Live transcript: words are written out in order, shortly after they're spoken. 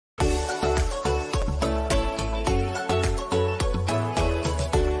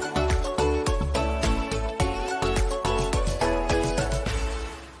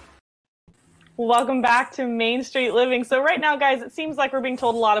Welcome back to Main Street Living. So right now, guys, it seems like we're being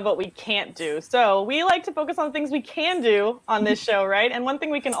told a lot of what we can't do. So we like to focus on things we can do on this show, right? And one thing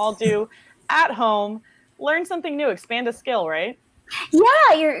we can all do at home, learn something new, expand a skill, right?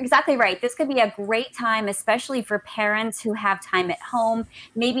 Yeah, you're exactly right. This could be a great time, especially for parents who have time at home,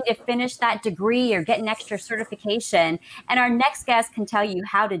 maybe to finish that degree or get an extra certification. And our next guest can tell you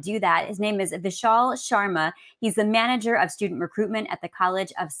how to do that. His name is Vishal Sharma. He's the manager of student recruitment at the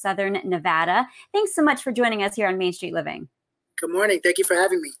College of Southern Nevada. Thanks so much for joining us here on Main Street Living. Good morning. Thank you for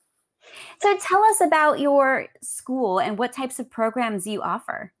having me. So tell us about your school and what types of programs you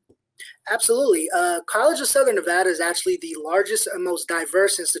offer. Absolutely. College of Southern Nevada is actually the largest and most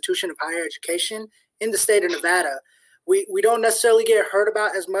diverse institution of higher education in the state of Nevada. We don't necessarily get heard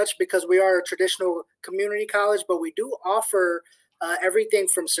about as much because we are a traditional community college, but we do offer everything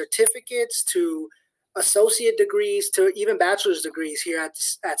from certificates to associate degrees to even bachelor's degrees here at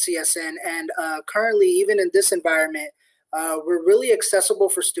CSN. And currently, even in this environment, we're really accessible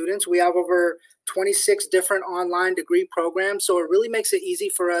for students. We have over 26 different online degree programs, so it really makes it easy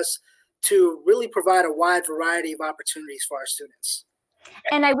for us to really provide a wide variety of opportunities for our students.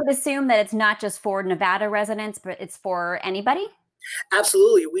 And I would assume that it's not just for Nevada residents, but it's for anybody?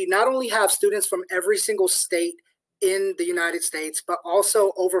 Absolutely. We not only have students from every single state in the United States, but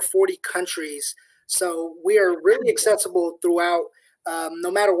also over 40 countries. So we are really accessible throughout,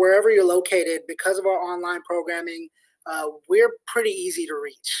 no matter wherever you're located. Because of our online programming, we're pretty easy to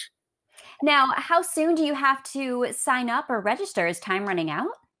reach. Now, how soon do you have to sign up or register? Is time running out?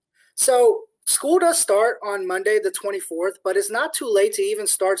 So school does start on Monday, the 24th, but it's not too late to even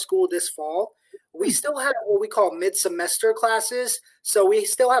start school this fall. We still have what we call mid-semester classes. So we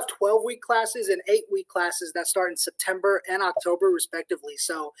still have 12-week classes and 8-week classes that start in September and October, respectively.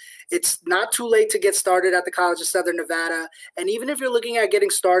 So it's not too late to get started at the College of Southern Nevada. And even if you're looking at getting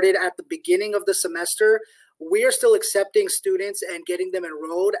started at the beginning of the semester, we are still accepting students and getting them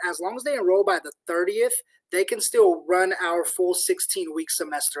enrolled. As long as they enroll by the 30th, they can still run our full 16-week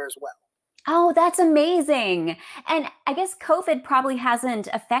semester as well. Oh, that's amazing. And I guess COVID probably hasn't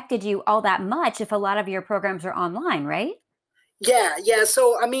affected you all that much if a lot of your programs are online, right? Yeah.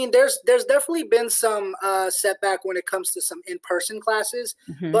 So, I mean, there's definitely been some setback when it comes to some in-person classes,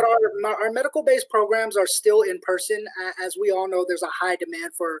 but our medical-based programs are still in person. As we all know, there's a high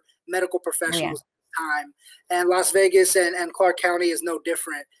demand for medical professionals at the time, and Las Vegas and Clark County is no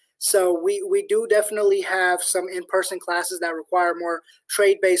different. So we do definitely have some in-person classes that require more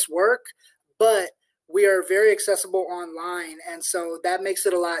trade-based work, but we are very accessible online. And so that makes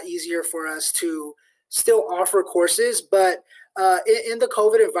it a lot easier for us to still offer courses. But in the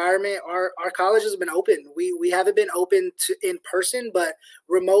COVID environment, our college has been open. We haven't been open in person, but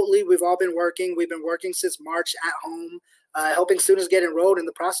remotely we've all been working. We've been working since March at home, helping students get enrolled in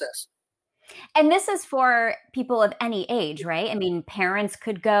the process. And this is for people of any age, right? I mean, parents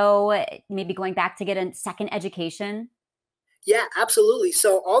could go, maybe going back to get a second education. Yeah, absolutely.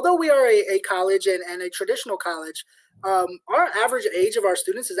 So although we are a college and a traditional college, our average age of our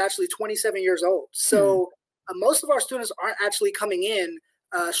students is actually 27 years old. So most of our students aren't actually coming in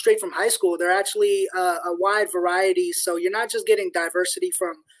straight from high school. They're actually a wide variety. So you're not just getting diversity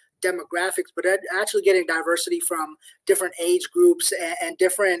from demographics, but actually getting diversity from different age groups and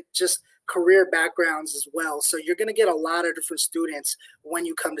different just career backgrounds as well. So you're going to get a lot of different students when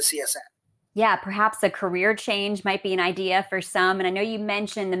you come to CSN. Yeah, perhaps a career change might be an idea for some. And I know you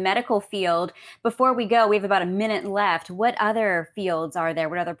mentioned the medical field. Before we go, we have about a minute left. What other fields are there?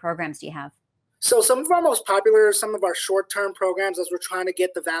 What other programs do you have? So some of our most popular, some of our short-term programs as we're trying to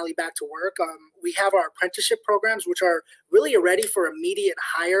get the Valley back to work, we have our apprenticeship programs, which are really ready for immediate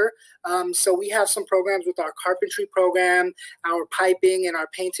hire. So we have some programs with our carpentry program, our piping, and our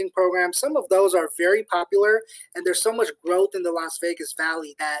painting program. Some of those are very popular, and there's so much growth in the Las Vegas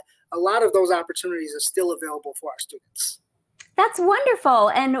Valley that a lot of those opportunities are still available for our students. That's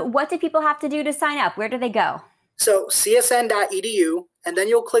wonderful. And what do people have to do to sign up? Where do they go? So csn.edu, and then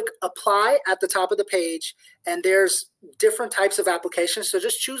you'll click apply at the top of the page, and there's different types of applications. So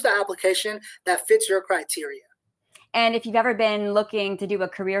just choose the application that fits your criteria. And if you've ever been looking to do a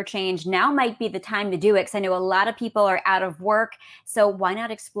career change, now might be the time to do it, because I know a lot of people are out of work. So why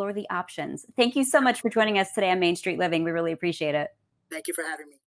not explore the options? Thank you so much for joining us today on Main Street Living. We really appreciate it. Thank you for having me.